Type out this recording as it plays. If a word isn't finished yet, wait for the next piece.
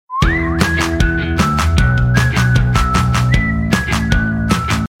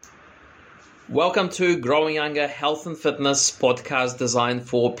Welcome to Growing Younger Health and Fitness podcast designed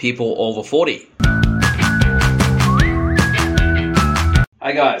for people over 40.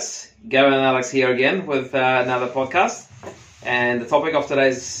 Hi guys, Gavin and Alex here again with another podcast. And the topic of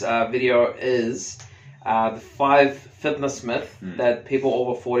today's video is the 5 fitness myths that people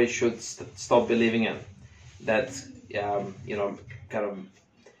over 40 should stop believing in. That, kind of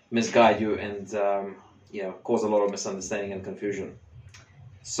misguide you and, cause a lot of misunderstanding and confusion.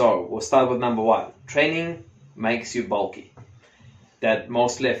 So we'll start with number 1. Training makes you bulky. That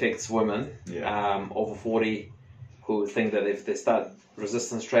mostly affects women over 40 who think that if they start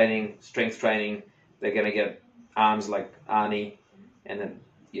resistance training, strength training, they're going to get arms like Arnie, and then,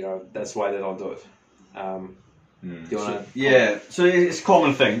 that's why they don't do it. Do you want to? So it's a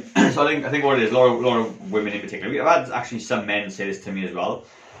common thing. So I think what it is, a lot of women in particular. I've had actually some men say this to me as well.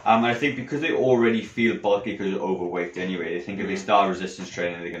 And I think because they already feel bulky because they're overweight anyway, they think if they start resistance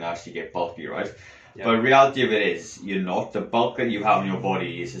training, they're going to actually get bulky, right? Yeah. But the reality of it is, you're not. The bulk that you have in your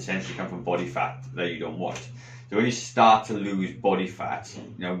body is essentially come from body fat that you don't want. So when you start to lose body fat,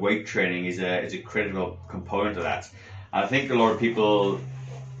 weight training is a critical component of that. And I think a lot of people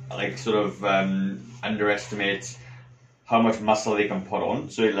underestimate how much muscle they can put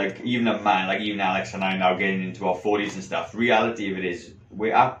on. So even a man, even Alex and I now getting into our 40s and stuff, reality of it is,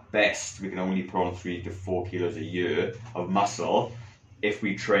 we're at best, we can only put on 3 to 4 kilos a year of muscle if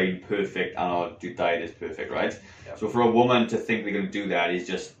we train perfect and our diet is perfect, right? Yep. So for a woman to think they're going to do that is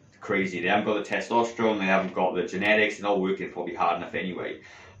just crazy. They haven't got the testosterone, they haven't got the genetics, they're not working probably hard enough anyway.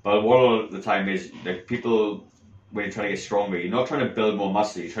 But what a lot of the time is, people, when you're trying to get stronger, you're not trying to build more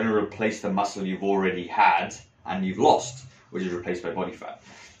muscle, you're trying to replace the muscle you've already had and you've lost, which is replaced by body fat.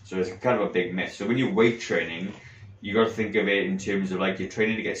 So it's kind of a big myth. So when you're weight training, you got to think of it in terms of you're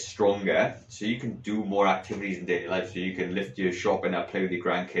training to get stronger, so you can do more activities in daily life. So you can lift your shopping up, play with your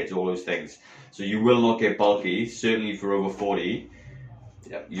grandkids, all those things. So you will not get bulky. Certainly for over 40,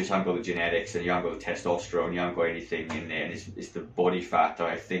 you just haven't got the genetics and you haven't got the testosterone, you haven't got anything in there, and it's the body fat that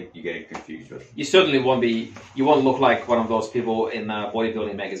I think you're getting confused with. You certainly won't look like one of those people in a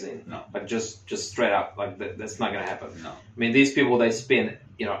bodybuilding magazine. No. Just straight up, that's not going to happen. No. I mean, these people, they spend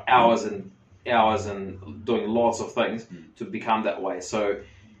hours and hours and doing lots of things to become that way. So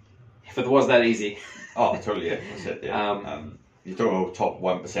if it was that easy. Oh, totally, yeah. That's it, yeah. You talk about top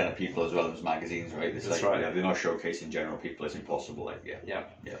 1% of people as well in those magazines, right? That's right. Yeah, they're not showcasing general people. It's impossible. Yeah.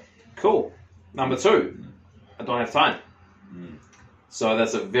 Cool. Number 2, I don't have time. So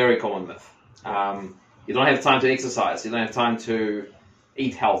that's a very common myth. You don't have time to exercise. You don't have time to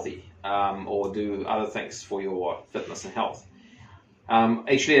eat healthy or do other things for your fitness and health.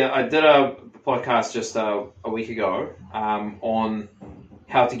 Actually, I did a podcast just a week ago on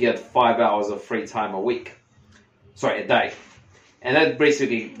how to get 5 hours of free time a day. And that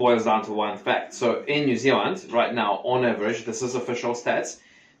basically boils down to one fact. So in New Zealand, right now, on average, this is official stats,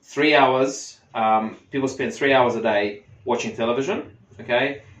 3 hours, people spend 3 hours a day watching television,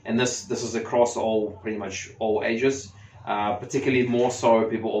 okay? And this is across pretty much all ages, particularly more so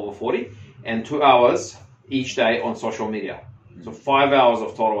people over 40, and 2 hours each day on social media. So 5 hours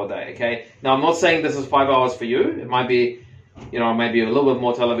of total a day, okay? Now, I'm not saying this is 5 hours for you. It might be, maybe a little bit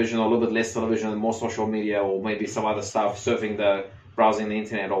more television or a little bit less television and more social media, or maybe some other stuff, browsing the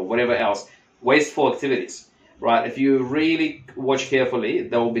internet or whatever else. Wasteful activities, right? If you really watch carefully,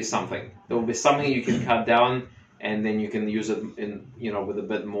 there will be something. There will be something you can cut down, and then you can use it in, with a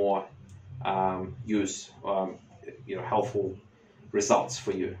bit more helpful results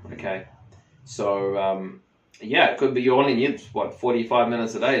for you, okay? So, it could be you only need 45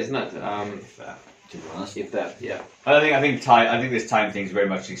 minutes a day, isn't it? To be honest, if that, yeah. I think this time thing is very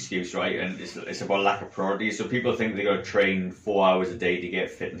much an excuse, right? And it's about lack of priority. So people think they got to train 4 hours a day to get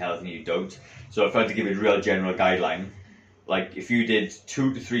fit and healthy, and you don't. So if I had to give a real general guideline, if you did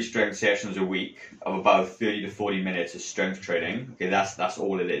 2 to 3 strength sessions a week of about 30 to 40 minutes of strength training, okay, that's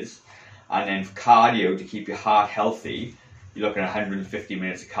all it is. And then cardio to keep your heart healthy, you're looking at 150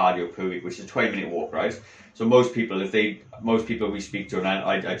 minutes of cardio per week, which is a 20-minute walk, right? So most people we speak to, and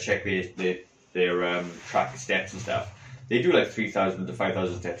I check their track steps and stuff, they do 3,000 to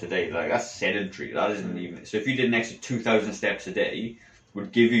 5,000 steps a day. That's sedentary. That isn't even. So if you did an extra 2,000 steps a day,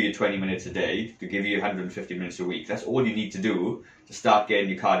 would give you your 20 minutes a day to give you 150 minutes a week. That's all you need to do to start getting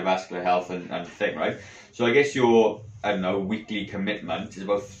your cardiovascular health and thing, right? So I guess your weekly commitment is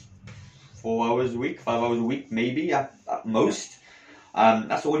about 4 hours a week, 5 hours a week, maybe at most.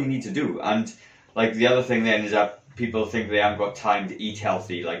 That's all you need to do. And the other thing then is that people think they haven't got time to eat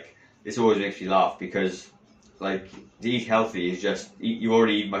healthy. This always makes me laugh, because like to eat healthy is just you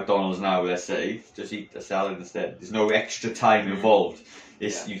already eat McDonald's now. Let's say just eat a salad instead. There's no extra time involved. You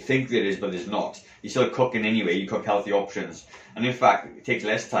think there is, but there's not. You're still cooking anyway. You cook healthy options, and in fact, it takes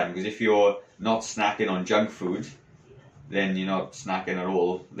less time because if you're not snacking on junk food, then you're not snacking at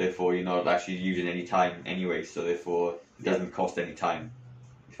all. Therefore, you're not actually using any time anyway. So therefore, it doesn't cost any time.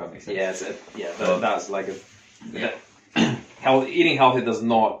 If that makes sense. That's like eating healthy does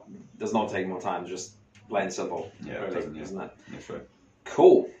not take more time. Just plain simple. Yeah, really, isn't it? That's right.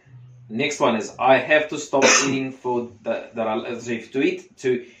 Cool. Next one is I have to stop eating food that I so if to eat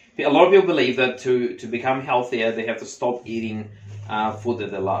to. A lot of people believe that to become healthier they have to stop eating food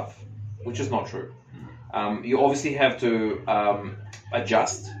that they love, which is not true. You obviously have to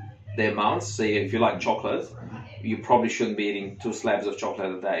adjust the amounts. So if you like chocolate, you probably shouldn't be eating 2 slabs of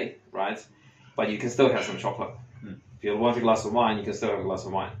chocolate a day, right? But you can still have some chocolate. If you want a glass of wine, you can still have a glass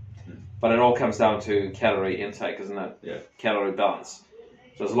of wine. But it all comes down to calorie intake, isn't it? Yeah. Calorie balance.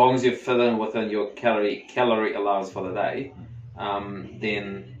 So as long as you fit in within your calorie allowance for the day,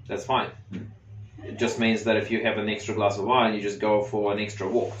 then that's fine. It just means that if you have an extra glass of wine, you just go for an extra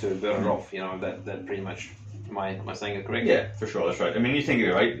walk to burn it off. You know, that pretty much, am I saying it correctly? Yeah, for sure, that's right. I mean, you think of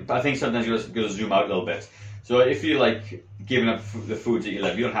it, right? But I think sometimes you got to zoom out a little bit. So if you like giving up the foods that you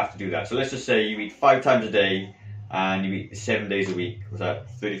love, you don't have to do that. So let's just say you eat 5 times a day and you eat 7 days a week. Was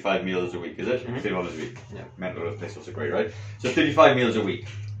that 35 meals a week, is it? 35 meals a week. Yeah. Mental this was great, right? So 35 meals a week.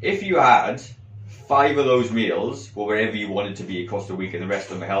 If you had 5 of those meals, or wherever you wanted to be across the week, and the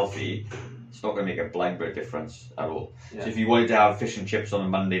rest of them are healthy, it's not going to make a blind bit of difference at all. Yeah. So if you wanted to have fish and chips on a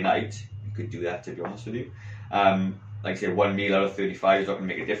Monday night, you could do that, to be honest with you. Like I say, 1 meal out of 35 is not going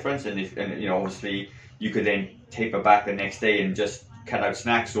to make a difference, and you know, obviously you could then taper back the next day and just cut out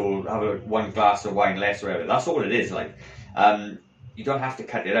snacks or have 1 glass of wine less or whatever. That's all it is. Like, you don't have to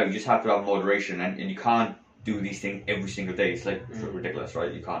cut it out. You just have to have moderation, and you can't do these things every single day. It's like ridiculous,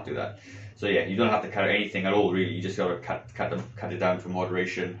 right? You can't do that. So yeah, you don't have to cut out anything at all, really. You just got to cut it down to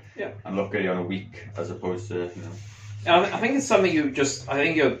moderation, and look at it on a week as opposed to, you know. And I think it's something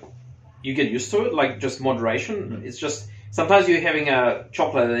you get used to it, like just moderation. It's just sometimes you're having a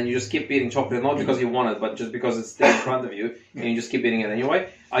chocolate and you just keep eating chocolate, not because you want it, but just because it's there in front of you, and you just keep eating it anyway.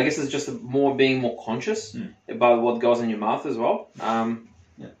 I guess it's just being more conscious about what goes in your mouth as well.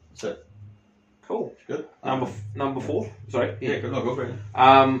 Yeah, that's it. Cool. Good. Number 4. Sorry. Yeah, go for it.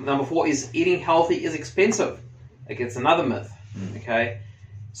 Number 4 is eating healthy is expensive. Like, it's another myth. Okay.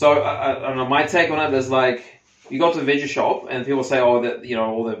 So I don't know. My take on it is like you go to the veggie shop and people say, oh, that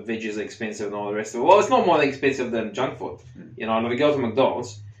all the veggies are expensive and all the rest of it. Well, it's not more expensive than junk food. You know, and if you go to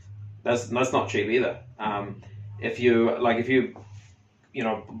McDonald's, that's not cheap either. If you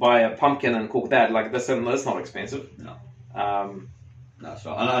buy a pumpkin and cook that, like that's not expensive. No. No, it's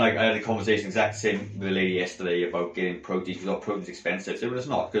not. And I had a conversation exact same with a lady yesterday about getting protein. She thought protein's expensive. So it's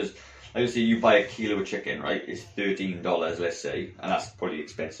not, because like you say, you buy a kilo of chicken, right? It's $13, let's say, and that's probably the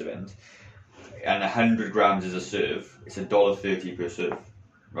expensive end. And 100 grams is a serve. It's $1.30 per serve,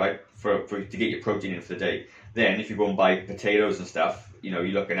 right? For to get your protein in for the day. Then if you go and buy potatoes and stuff, you're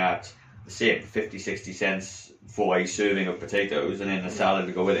looking at the same 50-60 cents for a serving of potatoes, and then a salad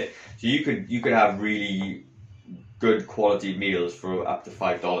to go with it. So you could have really good quality meals for up to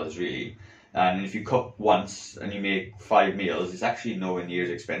 $5 really, and if you cook once and you make 5 meals, it's actually nowhere near as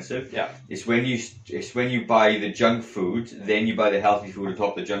expensive. Yeah, it's when you buy the junk food, then you buy the healthy food on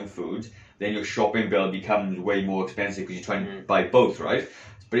top of the junk food, then your shopping bill becomes way more expensive because you're trying to buy both, right?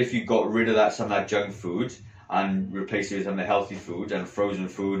 But if you got rid of some of that junk food and replace it with some of the healthy food and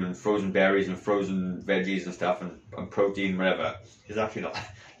frozen berries and frozen veggies and stuff and protein, whatever, it's actually not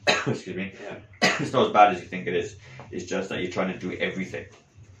excuse me. It's not as bad as you think it is. It's just that you're trying to do everything.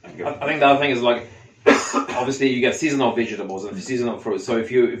 I think the other thing is, like, obviously you get seasonal vegetables and seasonal fruits. So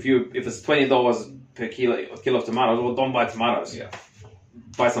if it's $20 per kilo of tomatoes, well, don't buy tomatoes. Yeah.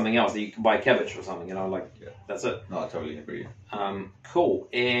 Buy something else. You can buy cabbage or something. That's it. No, I totally agree. Cool.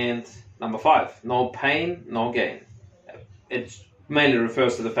 And number 5, no pain, no gain. It mainly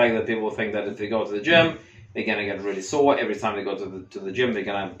refers to the fact that people think that if they go to the gym, they're gonna get really sore. Every time they go to the gym, they're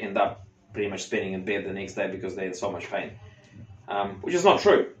gonna end up pretty much spinning in bed the next day because they're in so much pain, which is not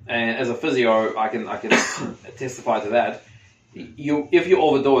true. And as a physio, I can testify to that. If you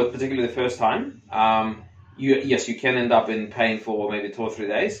overdo it, particularly the first time, you can end up in pain for maybe 2 or 3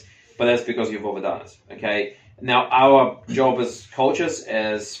 days, but that's because you've overdone it. Okay. Now, our job as coaches,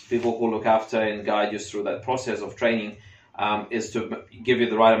 as people who look after and guide you through that process of training, is to give you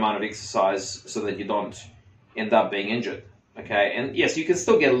the right amount of exercise so that you don't end up being injured. Okay, and yes, you can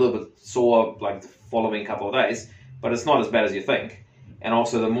still get a little bit sore like the following couple of days, but it's not as bad as you think. And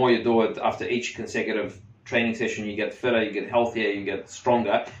also, the more you do it after each consecutive training session, you get fitter, you get healthier, you get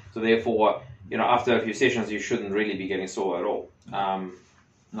stronger. So therefore, after a few sessions, you shouldn't really be getting sore at all.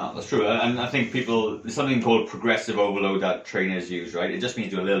 No, that's true. And I think there's something called progressive overload that trainers use, right? It just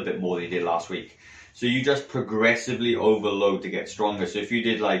means do a little bit more than you did last week. So you just progressively overload to get stronger. So if you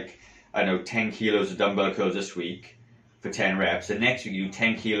did 10 kilos of dumbbell curls this week for 10 reps, the next week you do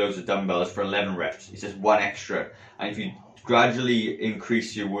 10 kilos of dumbbells for 11 reps. It's just one extra. And if you gradually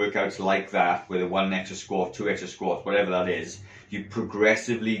increase your workouts like that, with a 1 extra squat, 2 extra squats, whatever that is, you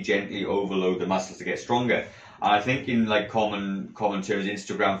progressively gently overload the muscles to get stronger. And I think in common terms,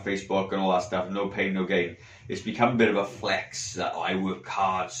 Instagram, Facebook, and all that stuff, no pain, no gain, it's become a bit of a flex that I work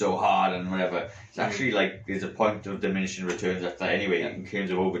so hard and whatever. It's actually there's a point of diminishing returns after that anyway, in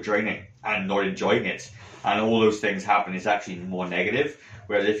terms of overtraining and not enjoying it. And all those things happen, it's actually more negative.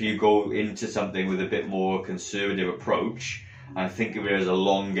 Whereas if you go into something with a bit more conservative approach and think of it as a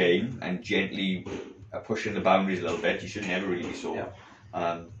long game and gently pushing the boundaries a little bit, you should never really be sore.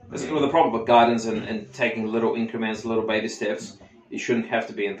 The problem with guidance and taking little increments, little baby steps, you shouldn't have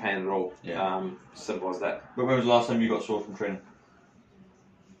to be in pain at all. Simple as that. But when was the last time you got sore from training?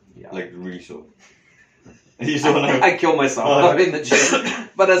 Yeah. Really sore? You sore now? I kill myself in the gym,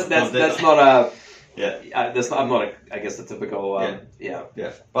 but that's not a. I'm not I guess the typical. Yeah.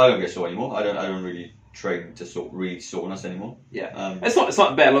 But I don't get sore anymore. I don't really train to really soreness anymore. It's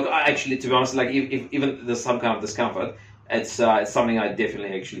not bad. Look, I actually, to be honest, if even there's some kind of discomfort, it's something I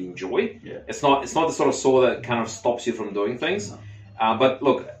definitely actually enjoy. It's not the sort of sore that kind of stops you from doing things. But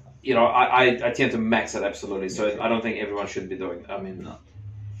look, I tend to max it absolutely. So I don't think everyone should be doing.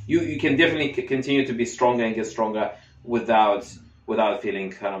 You can definitely continue to be stronger and get stronger without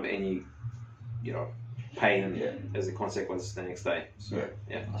feeling kind of any pain as a consequence the next day. So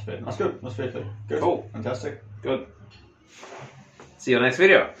that's fair. That's good. That's fair. Good. Cool. Fantastic. Good. See you next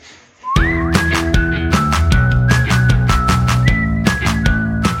video.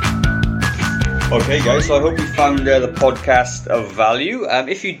 Okay guys, so I hope you found the podcast of value.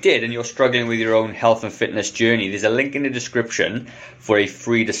 If you did and you're struggling with your own health and fitness journey, there's a link in the description for a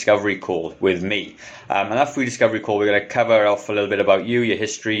free discovery call with me. And that free discovery call, we're going to cover off a little bit about you, your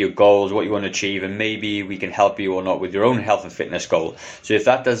history, your goals, what you want to achieve, and maybe we can help you or not with your own health and fitness goal. So if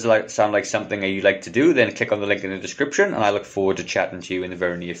that does sound like something that you'd like to do, then click on the link in the description, and I look forward to chatting to you in the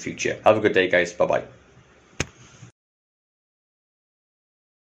very near future. Have a good day guys, bye bye.